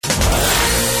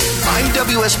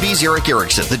WSB's Eric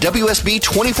Erickson. The WSB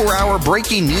 24-hour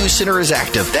breaking news center is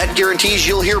active. That guarantees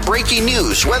you'll hear breaking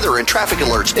news, weather, and traffic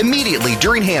alerts immediately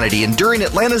during Hannity and during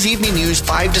Atlanta's Evening News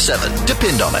 5 to 7.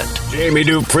 Depend on it. Jamie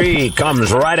Dupree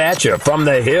comes right at you from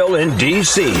the Hill in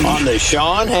D.C. on the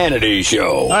Sean Hannity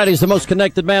Show. All right, he's the most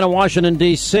connected man in Washington,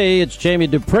 D.C. It's Jamie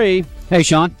Dupree. Hey,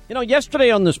 Sean. You know,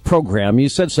 yesterday on this program, you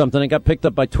said something that got picked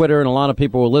up by Twitter, and a lot of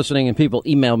people were listening, and people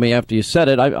emailed me after you said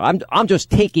it. I'm just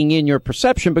taking in your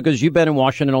perception because you've been in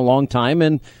Washington a long time,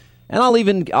 and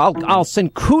I'll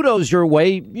send kudos your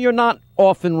way. You're not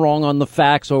often wrong on the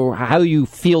facts or how you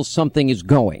feel something is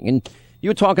going. And you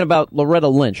were talking about Loretta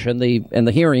Lynch and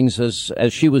the hearings as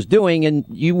she was doing, and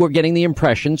you were getting the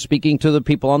impression, speaking to the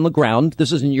people on the ground,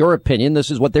 this isn't your opinion, this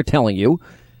is what they're telling you,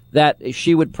 that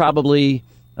she would probably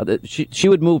she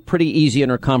would move pretty easy in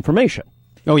her confirmation.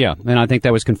 Oh, yeah. And I think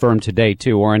that was confirmed today,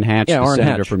 too. Orrin Hatch, the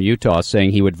senator from Utah,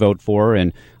 saying he would vote for her.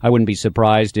 And I wouldn't be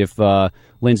surprised if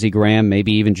Lindsey Graham,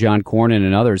 maybe even John Cornyn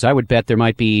and others, I would bet there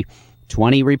might be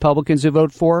 20 Republicans who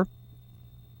vote for her.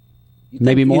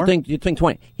 Maybe more? You think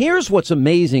 20. Here's what's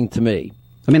amazing to me.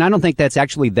 I mean, I don't think that's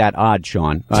actually that odd,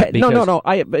 Sean. No.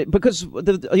 Because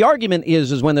the argument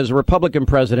is when there's a Republican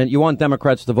president, you want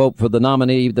Democrats to vote for the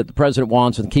nominee that the president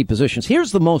wants in key positions.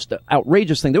 Here's the most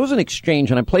outrageous thing. There was an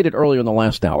exchange, and I played it earlier in the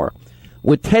last hour,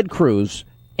 with Ted Cruz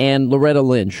and Loretta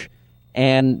Lynch.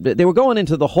 And they were going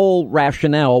into the whole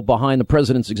rationale behind the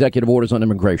president's executive orders on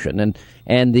immigration.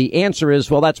 And the answer is,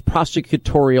 well, that's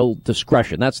prosecutorial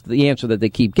discretion. That's the answer that they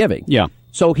keep giving. Yeah.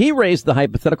 So he raised the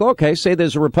hypothetical, okay, say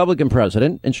there's a Republican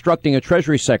president instructing a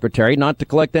Treasury secretary not to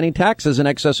collect any taxes in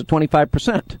excess of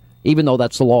 25%, even though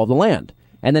that's the law of the land.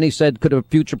 And then he said, could a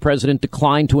future president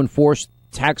decline to enforce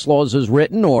tax laws as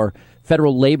written or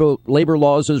federal labor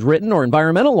laws as written or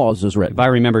environmental laws as written? If I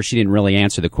remember, she didn't really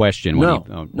answer the question when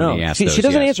he asked those, she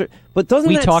doesn't answer. But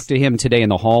we talked to him today in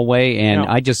the hallway,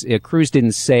 and Cruz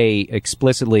didn't say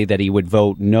explicitly that he would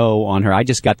vote no on her. I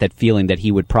just got that feeling that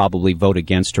he would probably vote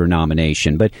against her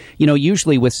nomination. But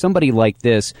usually with somebody like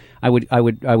this, I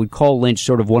would call Lynch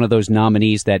sort of one of those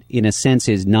nominees that, in a sense,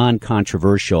 is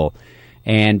non-controversial.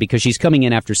 And because she's coming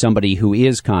in after somebody who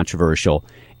is controversial,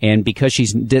 and because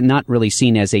she's not really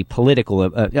seen as a political,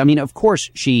 of course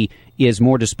she is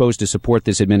more disposed to support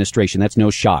this administration. That's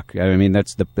no shock. I mean,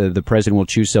 that's the president will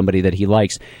choose somebody that he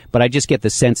likes. But I just get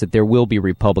the sense that there will be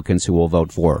Republicans who will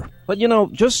vote for her. But,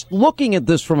 just looking at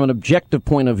this from an objective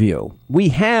point of view, we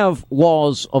have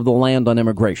laws of the land on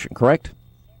immigration, correct?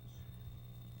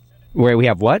 Where we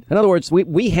have what? In other words,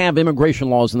 we have immigration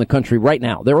laws in the country right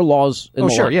now. There are laws in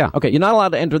the law. Yeah. Okay, you're not allowed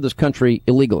to enter this country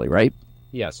illegally, right?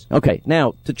 Yes. Okay,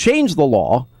 now, to change the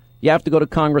law, you have to go to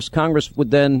Congress. Congress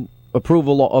would then approve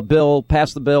a bill,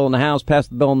 pass the bill in the House, pass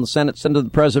the bill in the Senate, send it to the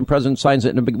president. President signs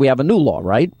it, and we have a new law,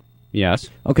 right? Yes.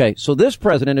 Okay, so this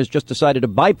president has just decided to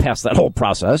bypass that whole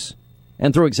process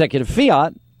and through executive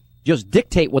fiat just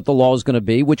dictate what the law is going to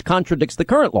be, which contradicts the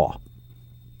current law.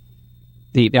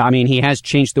 He has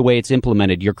changed the way it's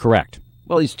implemented. You're correct.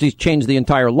 Well, he's changed the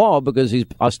entire law because he's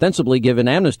ostensibly given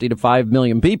amnesty to 5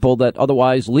 million people that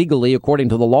otherwise legally, according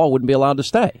to the law, wouldn't be allowed to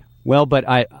stay. Well, but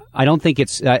I don't think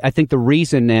it's, I think the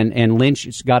reason, and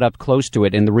Lynch got up close to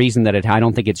it, and the reason that I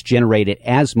don't think it's generated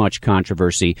as much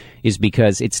controversy is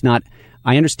because it's not,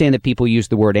 I understand that people use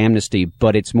the word amnesty,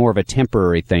 but it's more of a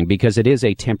temporary thing because it is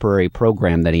a temporary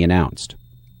program that he announced.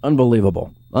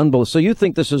 Unbelievable. So you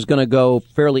think this is going to go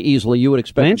fairly easily? You would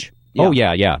expect Lynch? Yeah. Oh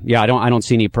yeah. I don't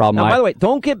see any problem. Now, by the way,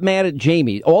 don't get mad at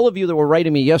Jamie. All of you that were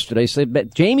writing me yesterday said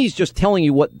that Jamie's just telling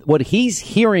you what he's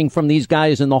hearing from these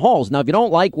guys in the halls. Now, if you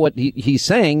don't like what he's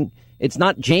saying, it's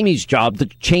not Jamie's job to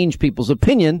change people's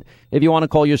opinion. If you want to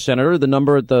call your senator, the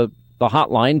number at the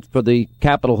hotline for the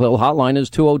Capitol Hill hotline is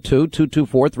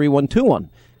 202-224-3121.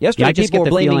 Yesterday, people were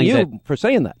blaming you for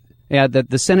saying that. Yeah,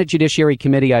 the Senate Judiciary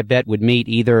Committee, I bet, would meet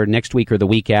either next week or the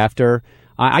week after.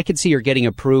 I could see her getting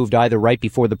approved either right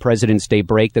before the President's Day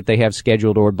break that they have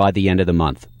scheduled or by the end of the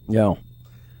month. Yeah. All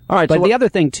right. But the other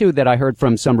thing, too, that I heard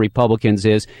from some Republicans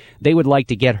is they would like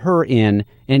to get her in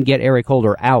and get Eric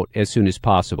Holder out as soon as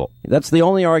possible. That's the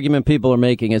only argument people are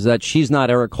making is that she's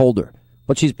not Eric Holder.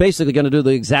 But she's basically going to do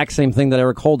the exact same thing that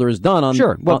Eric Holder has done on.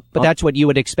 Sure. Well, but that's what you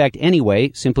would expect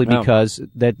anyway, simply because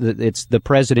that it's the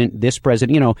president, this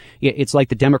president. It's like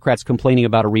the Democrats complaining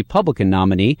about a Republican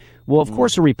nominee. Well, of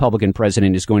course, a Republican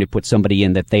president is going to put somebody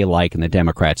in that they like and the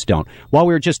Democrats don't. While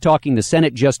we were just talking, the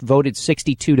Senate just voted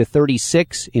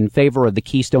 62-36 in favor of the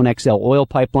Keystone XL oil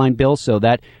pipeline bill. So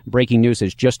that breaking news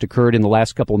has just occurred in the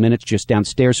last couple of minutes just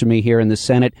downstairs from me here in the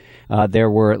Senate. If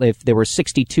there were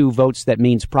 62 votes, that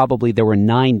means probably there were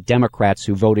 9 Democrats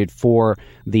who voted for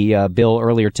the bill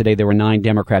earlier today. There were 9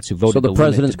 Democrats who voted. So the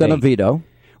president's going to veto.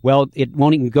 Well, it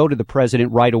won't even go to the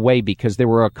president right away because there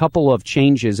were a couple of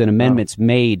changes and amendments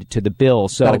made to the bill.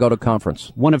 So got to go to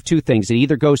conference. One of two things. It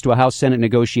either goes to a House-Senate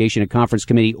negotiation, a conference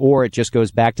committee, or it just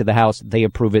goes back to the House. They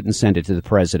approve it and send it to the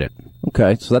president.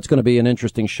 Okay, so that's going to be an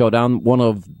interesting showdown. One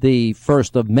of the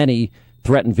first of many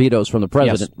threatened vetoes from the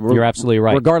president. Yes, you're absolutely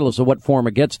right. Regardless of what form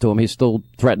it gets to him, he's still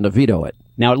threatened to veto it.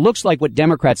 Now, it looks like what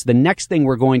Democrats, the next thing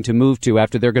we're going to move to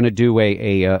after they're going to do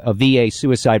a VA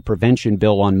suicide prevention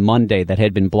bill on Monday that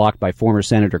had been blocked by former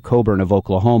Senator Coburn of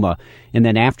Oklahoma. And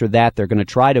then after that, they're going to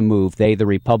try to move, the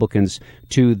Republicans,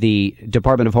 to the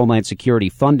Department of Homeland Security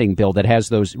funding bill that has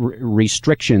those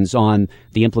restrictions on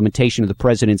the implementation of the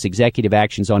president's executive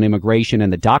actions on immigration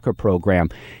and the DACA program.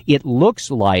 It looks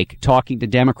like, talking to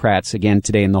Democrats again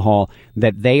today in the hall,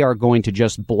 that they are going to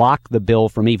just block the bill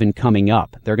from even coming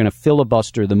up. They're going to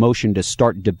filibuster the motion to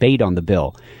start debate on the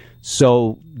bill.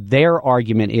 So their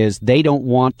argument is they don't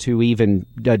want to even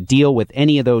deal with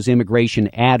any of those immigration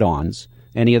add-ons,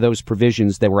 any of those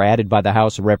provisions that were added by the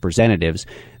House of Representatives.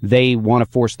 They want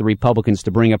to force the Republicans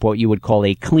to bring up what you would call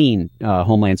a clean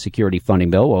Homeland Security funding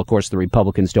bill. Well, of course, the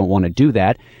Republicans don't want to do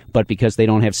that, but because they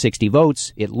don't have 60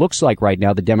 votes, it looks like right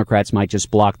now the Democrats might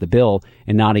just block the bill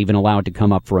and not even allow it to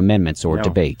come up for amendments or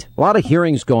debate. A lot of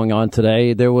hearings going on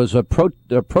today. There was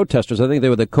protesters, I think they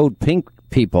were the Code Pink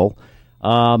people,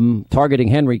 targeting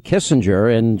Henry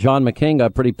Kissinger, and John McCain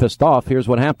got pretty pissed off. Here's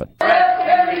what happened.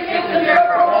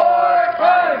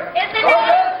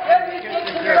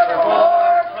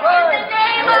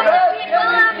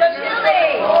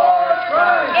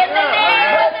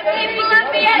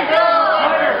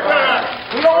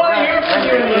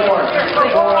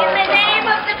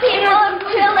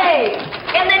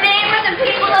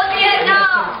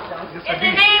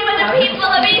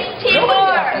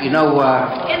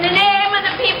 In the name of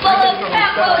the people of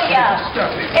Cambodia,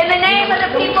 in the name of the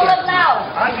people of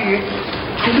Laos.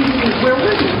 Where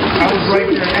were you? I was right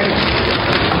there.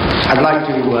 I'd like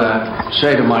to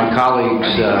say to my colleagues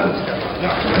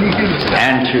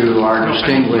and to our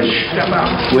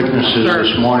distinguished witnesses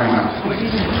this morning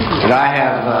that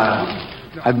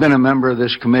I've been a member of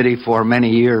this committee for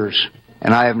many years,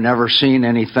 and I have never seen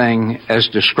anything as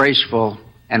disgraceful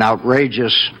and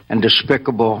outrageous and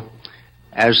despicable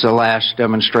as the last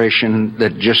demonstration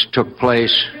that just took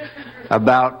place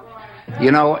about,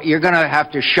 you're going to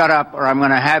have to shut up or I'm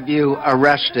going to have you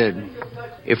arrested.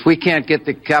 If we can't get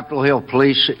the Capitol Hill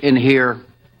police in here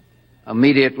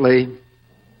immediately,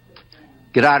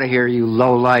 get out of here, you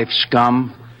low-life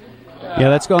scum. Yeah,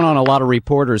 that's going on a lot of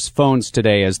reporters' phones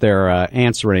today as they're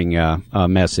answering a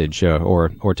message or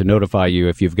to notify you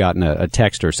if you've gotten a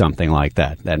text or something like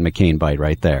that. That McCain bite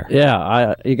right there.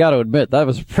 Yeah, you got to admit, that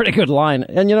was a pretty good line.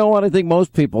 And you know what I think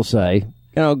most people say?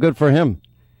 Good for him.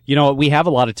 We have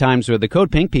a lot of times where the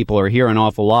Code Pink people are here an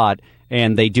awful lot,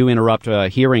 and they do interrupt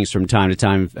hearings from time to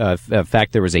time. In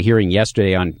fact, there was a hearing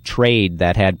yesterday on trade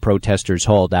that had protesters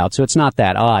hauled out, so it's not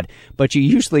that odd. But you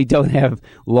usually don't have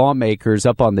lawmakers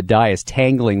up on the dais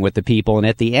tangling with the people. And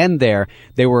at the end there,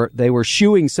 they were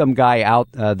shooing some guy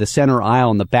out the center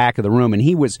aisle in the back of the room, and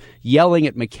he was yelling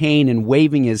at McCain and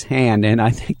waving his hand. And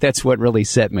I think that's what really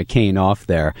set McCain off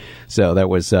there. So that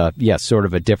was, sort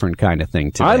of a different kind of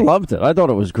thing today. I loved it. I thought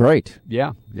it was great.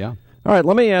 Yeah. All right,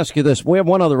 let me ask you this. We have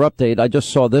one other update. I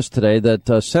just saw this today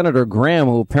that Senator Graham,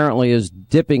 who apparently is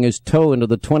dipping his toe into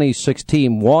the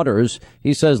 2016 waters,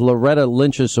 he says Loretta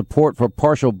Lynch's support for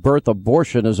partial birth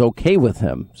abortion is okay with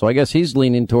him. So I guess he's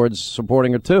leaning towards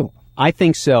supporting her, too. I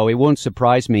think so. It won't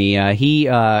surprise me. He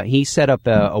set up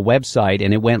a website,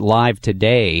 and it went live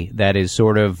today. That is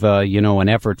sort of, an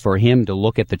effort for him to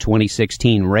look at the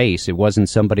 2016 race. It wasn't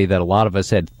somebody that a lot of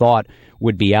us had thought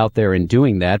would be out there and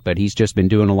doing that, but he's just been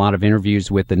doing a lot of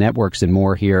interviews with the networks and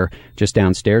more here just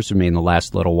downstairs from me in the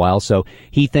last little while. So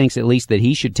he thinks at least that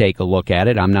he should take a look at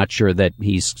it. I'm not sure that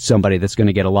he's somebody that's going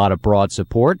to get a lot of broad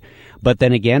support. But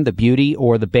then again, the beauty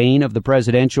or the bane of the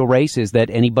presidential race is that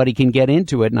anybody can get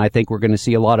into it, and I think we're going to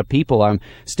see a lot of people. I'm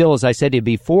still, as I said to you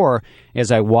before,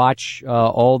 as I watch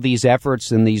all these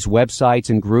efforts and these websites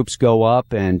and groups go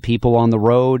up and people on the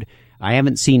road, I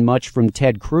haven't seen much from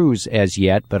Ted Cruz as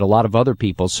yet, but a lot of other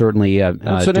people certainly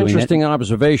That's an interesting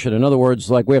observation. In other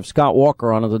words, like we have Scott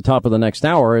Walker on at the top of the next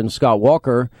hour, and Scott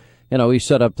Walker, he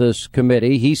set up this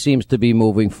committee. He seems to be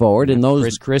moving forward. And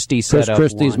Chris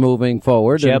Christie's moving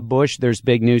forward. Jeb Bush, there's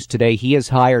big news today. He has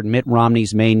hired Mitt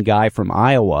Romney's main guy from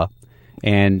Iowa,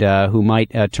 and who might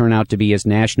turn out to be his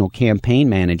national campaign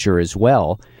manager as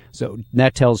well. So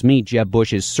that tells me Jeb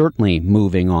Bush is certainly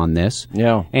moving on this.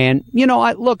 Yeah. And,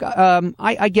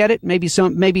 I get it.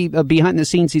 Maybe behind the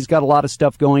scenes he's got a lot of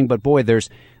stuff going, but boy, there's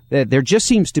there just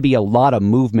seems to be a lot of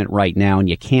movement right now, and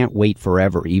you can't wait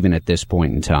forever, even at this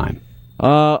point in time.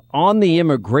 On the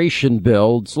immigration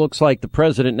bill, it looks like the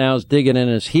president now is digging in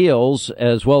his heels,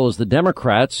 as well as the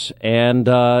Democrats, and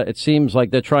it seems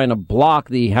like they're trying to block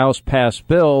the House-passed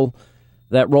bill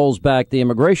that rolls back the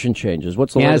immigration changes.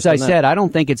 What's the latest as I on that? said, I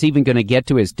don't think it's even going to get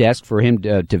to his desk for him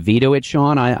to veto it,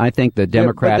 Sean. I think the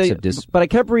Democrats have But I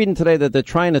kept reading today that they're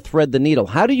trying to thread the needle.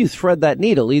 How do you thread that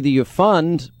needle? Either you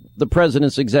fund the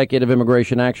president's executive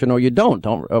immigration action or you don't.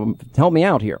 Help me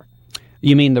out here.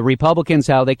 You mean the Republicans,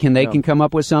 how they can come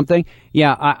up with something?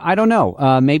 Yeah, I don't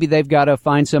know. Maybe they've got to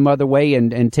find some other way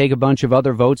and take a bunch of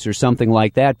other votes or something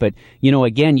like that. But,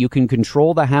 again, you can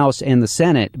control the House and the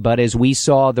Senate. But as we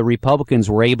saw, the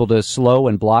Republicans were able to slow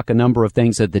and block a number of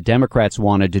things that the Democrats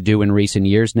wanted to do in recent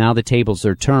years. Now the tables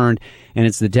are turned, and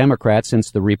it's the Democrats, since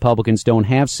the Republicans don't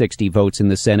have 60 votes in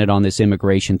the Senate on this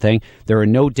immigration thing. There are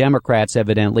no Democrats,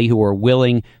 evidently, who are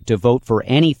willing to vote for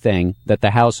anything that the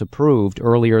House approved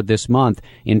earlier this month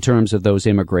in terms of those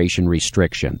immigration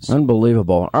restrictions.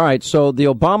 Unbelievable. All right, so the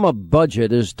Obama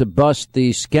budget is to bust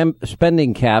the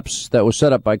spending caps that was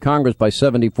set up by Congress by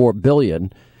 $74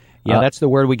 billion. Yeah, that's the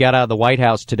word we got out of the White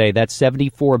House today. That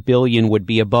 $74 billion would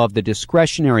be above the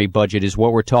discretionary budget is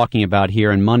what we're talking about here.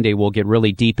 And Monday we'll get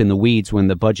really deep in the weeds when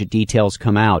the budget details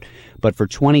come out. But for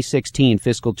 2016,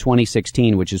 fiscal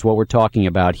 2016, which is what we're talking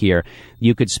about here,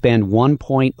 you could spend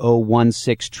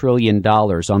 $1.016 trillion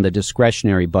on the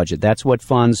discretionary budget. That's what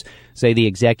funds, say, the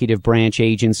executive branch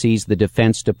agencies, the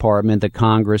Defense Department, the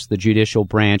Congress, the judicial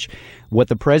branch. What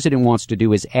the president wants to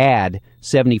do is add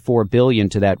 $74 billion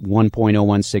to that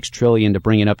 $1.016 trillion to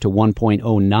bring it up to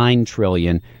 $1.09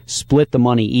 trillion, split the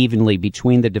money evenly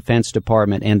between the Defense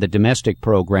Department and the domestic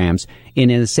programs, and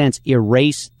in a sense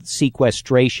erase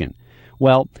sequestration.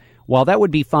 Well, while that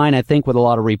would be fine, I think, with a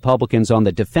lot of Republicans on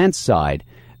the defense side,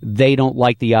 they don't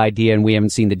like the idea, and we haven't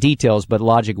seen the details, but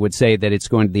logic would say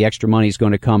that the extra money is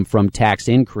going to come from tax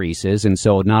increases, and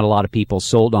so not a lot of people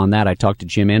sold on that. I talked to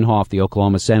Jim Inhofe, the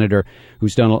Oklahoma senator,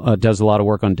 who's does a lot of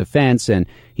work on defense, and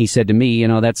he said to me,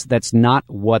 that's not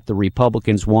what the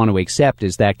Republicans want to accept,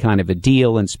 is that kind of a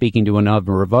deal. And speaking to a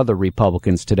number of other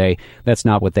Republicans today, that's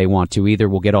not what they want to either.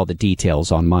 We'll get all the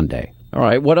details on Monday. All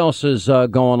right, what else is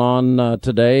going on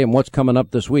today, and what's coming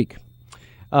up this week?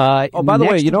 By the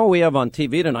way, what we have on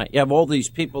TV tonight? You have all these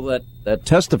people that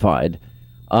testified,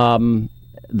 like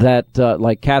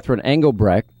Catherine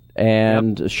Engelbrecht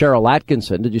and Cheryl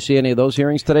Atkinson. Did you see any of those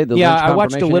hearings today? I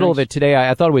watched a little of it today.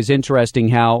 I thought it was interesting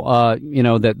how,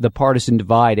 the partisan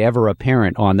divide ever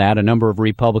apparent on that. A number of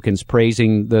Republicans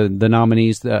praising the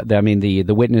nominees, the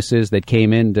witnesses that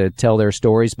came in to tell their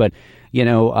stories. But,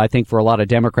 I think for a lot of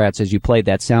Democrats, as you played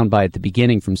that soundbite at the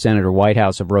beginning from Senator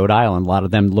Whitehouse of Rhode Island, a lot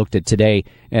of them looked at today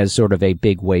as sort of a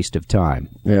big waste of time.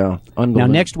 Yeah. Now,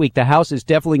 next week, the House is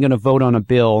definitely going to vote on a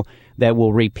bill that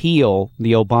will repeal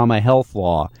the Obama health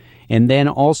law. And then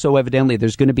also, evidently,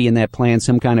 there's going to be in that plan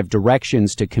some kind of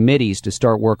directions to committees to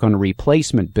start work on a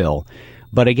replacement bill.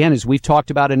 But again, as we've talked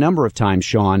about a number of times,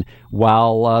 Sean,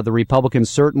 while the Republicans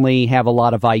certainly have a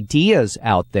lot of ideas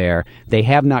out there, they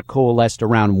have not coalesced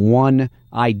around one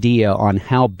idea on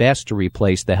how best to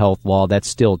replace the health law. That's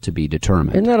still to be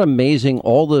determined. Isn't that amazing?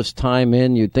 All this time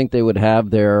in, you'd think they would have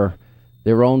their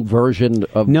own version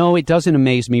of... No, it doesn't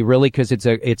amaze me, really, because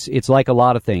it's like a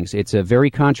lot of things. It's a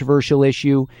very controversial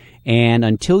issue, and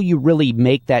until you really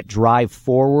make that drive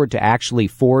forward to actually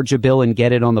forge a bill and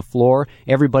get it on the floor,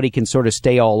 everybody can sort of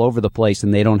stay all over the place,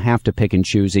 and they don't have to pick and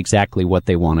choose exactly what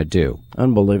they want to do.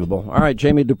 Unbelievable. All right,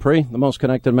 Jamie Dupree, the most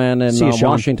connected man in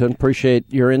Washington.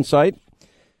 Appreciate your insight.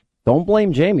 Don't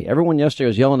blame Jamie. Everyone yesterday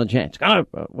was yelling at James.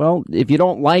 Well, if you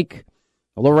don't like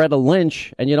Loretta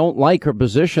Lynch and you don't like her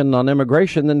position on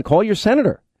immigration, then call your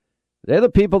senator. They're the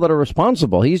people that are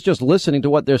responsible. He's just listening to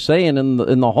what they're saying in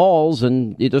the halls,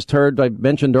 and you just heard, I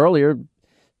mentioned earlier,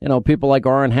 people like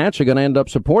Orrin Hatch are going to end up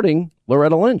supporting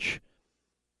Loretta Lynch.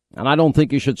 And I don't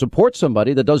think you should support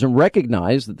somebody that doesn't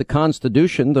recognize that the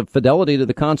Constitution, the fidelity to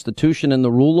the Constitution and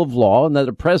the rule of law, and that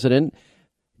a president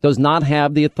does not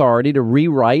have the authority to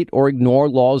rewrite or ignore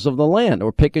laws of the land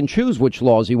or pick and choose which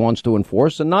laws he wants to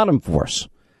enforce and not enforce.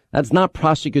 That's not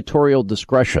prosecutorial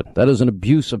discretion. That is an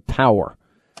abuse of power.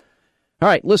 All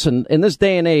right, listen, in this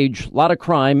day and age, a lot of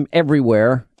crime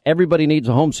everywhere. Everybody needs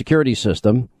a home security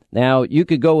system. Now, you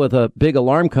could go with a big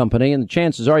alarm company, and the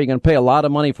chances are you're going to pay a lot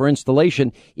of money for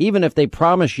installation, even if they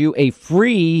promise you a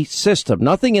free system.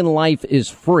 Nothing in life is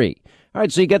free. All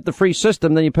right, so you get the free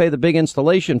system, then you pay the big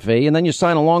installation fee, and then you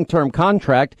sign a long-term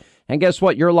contract, and guess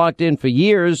what? You're locked in for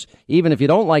years, even if you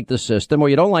don't like the system or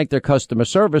you don't like their customer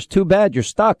service. Too bad, you're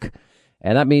stuck.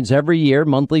 And that means every year,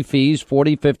 monthly fees,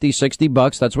 $40, $50,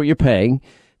 $60. That's what you're paying.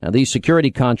 Now, these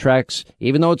security contracts,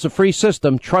 even though it's a free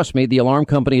system, trust me, the alarm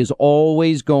company is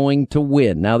always going to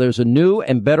win. Now, there's a new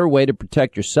and better way to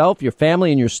protect yourself, your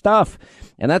family, and your stuff.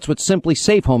 And that's with Simply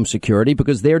Safe Home Security,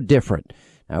 because they're different.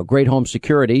 Now, Great Home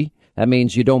Security, that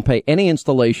means you don't pay any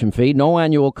installation fee, no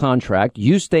annual contract.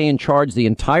 You stay in charge the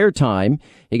entire time.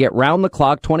 You get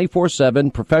round-the-clock, 24/7,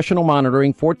 professional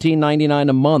monitoring, $14.99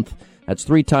 a month. That's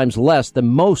 3 times less than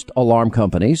most alarm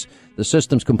companies. The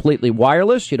system's completely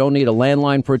wireless. You don't need a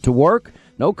landline for it to work.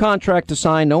 No contract to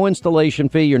sign, no installation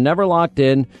fee. You're never locked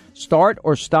in. Start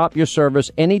or stop your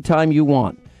service anytime you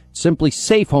want. Simply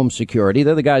Safe Home Security.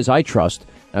 They're the guys I trust.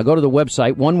 Now go to the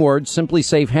website, one word,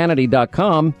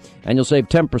 simplysafehannity.com, and you'll save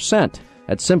 10%.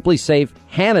 That's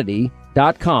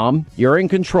simplysafehannity.com. You're in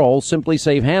control,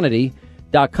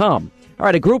 simplysafehannity.com. All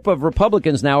right, a group of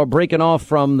Republicans now are breaking off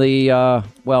from the,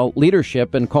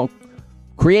 leadership and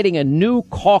creating a new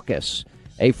caucus,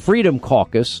 a Freedom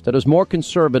Caucus that is more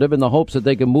conservative in the hopes that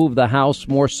they can move the House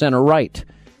more center-right.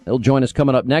 They'll join us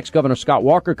coming up next. Governor Scott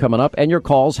Walker coming up, and your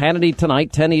calls. Hannity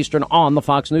tonight, 10 Eastern on the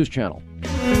Fox News Channel. In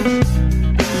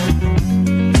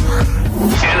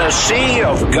a sea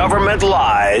of government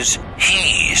lies,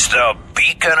 he's the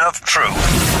beacon of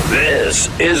truth. This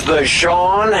is the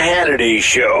Sean Hannity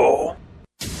Show.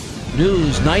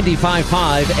 News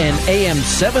 95.5 and AM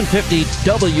 750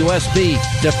 WSB.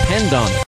 Depend on it.